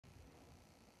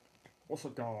What's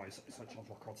up guys, it's John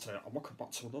Records here and welcome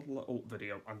back to another little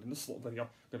video, and in this little video I'm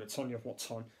going to tell you what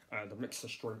time the Mixer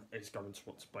stream is going to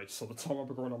be. So the time I'll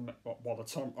be going on, the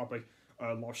time I'll be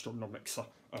live streaming on Mixer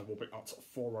will be at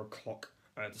 4 o'clock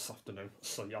this afternoon.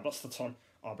 So yeah, that's the time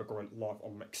I'll be going live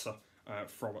on Mixer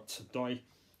from today.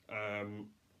 And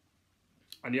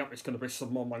yeah, it's going to be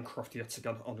some more Minecraft yet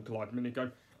again on the Glide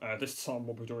minigame. This time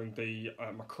we'll be doing the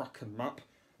McCracken map.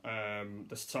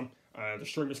 This time. The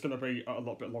stream is going to be a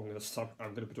little bit longer this time.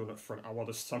 I'm going to be doing it for an hour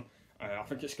this time. I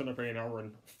think it's going to be an hour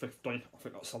and 15. I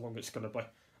think that's how long it's going to be.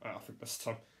 I think this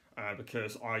time,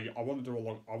 because I want to do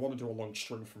a long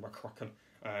stream for McCracken.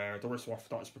 The reason why for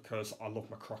that is because I love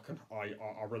McCracken. I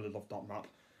really love that map,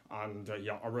 and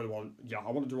yeah, I want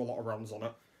to do a lot of rounds on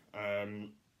it.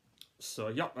 So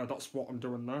yeah, that's what I'm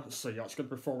doing there. So yeah, it's going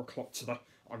to be 4 o'clock today.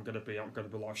 I'm going to be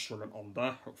live streaming on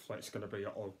there. Hopefully it's going to be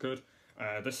all good.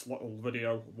 This little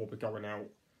video will be going out.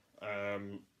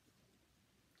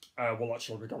 Will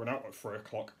actually be going out at 3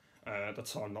 o'clock. The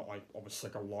time that I obviously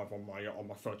go live on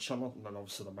my third channel, and then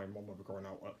obviously the main one will be going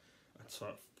out at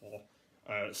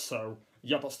 4. So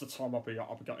yeah, that's the time I'll be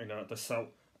getting this out.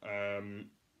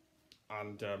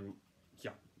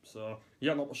 Yeah. So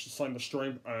yeah, not much to say in the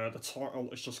stream. The title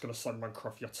is just going to say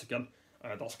Minecraft yet again.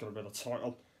 That's going to be the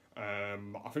title.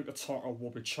 I think the title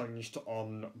will be changed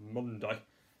on Monday.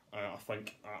 I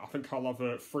think I'll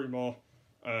have 3 more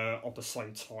of the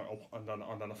same title, and then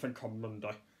I think on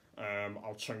Monday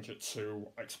I'll change it to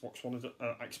Xbox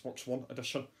One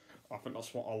edition. I think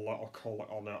that's what I'll call it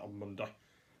on Monday.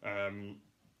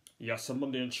 Yeah, so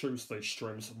Monday and Tuesday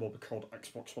streams will be called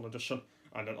Xbox One edition,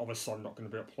 and then obviously I'm not going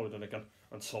to be uploading again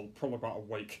until probably about a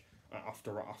week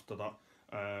after that.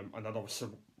 And then obviously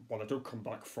when I do come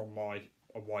back from my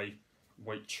away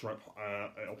week trip,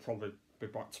 it'll probably be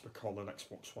back to be called an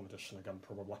Xbox One edition again,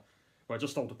 probably. But it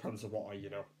just all depends on what I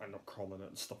end up calling it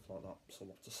and stuff like that. So I'll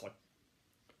have to say.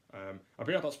 But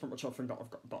yeah, that's pretty much everything that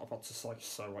I've had to say.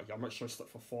 So yeah, make sure you stick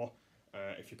for 4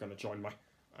 if you're going to join me.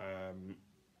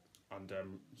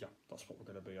 Yeah, that's what we're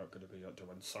going to be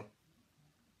doing. So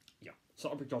yeah, so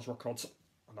I'll be Dodge Records,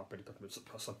 and I've been a good music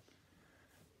person,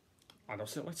 and I'll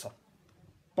see you later.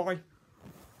 Bye.